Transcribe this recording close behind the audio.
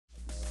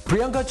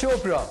Priyanka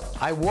Chopra,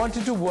 I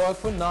wanted to work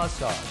for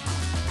NASA.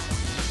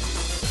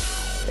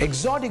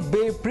 Exotic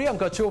babe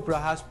Priyanka Chopra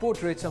has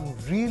portrayed some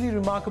really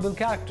remarkable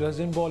characters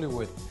in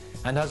Bollywood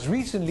and has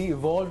recently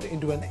evolved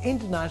into an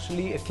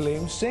internationally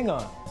acclaimed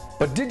singer.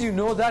 But did you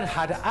know that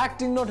had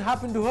acting not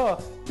happened to her,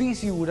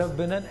 PC would have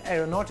been an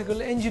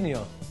aeronautical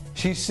engineer?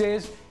 She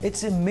says,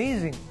 "It's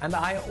amazing and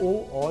I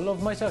owe all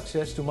of my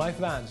success to my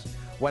fans.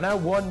 When I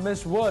won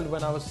Miss World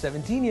when I was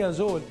 17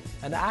 years old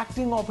and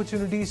acting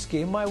opportunities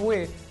came my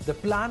way, the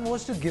plan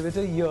was to give it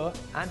a year,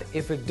 and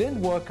if it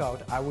didn't work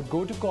out, I would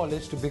go to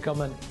college to become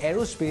an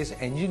aerospace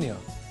engineer.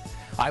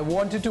 I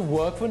wanted to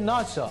work for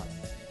NASA.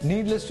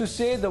 Needless to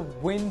say, the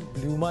wind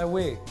blew my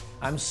way.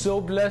 I'm so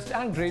blessed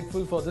and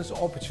grateful for this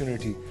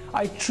opportunity.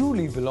 I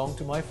truly belong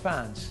to my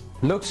fans."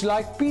 Looks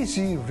like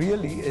PC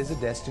really is a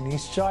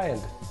Destiny's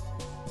Child.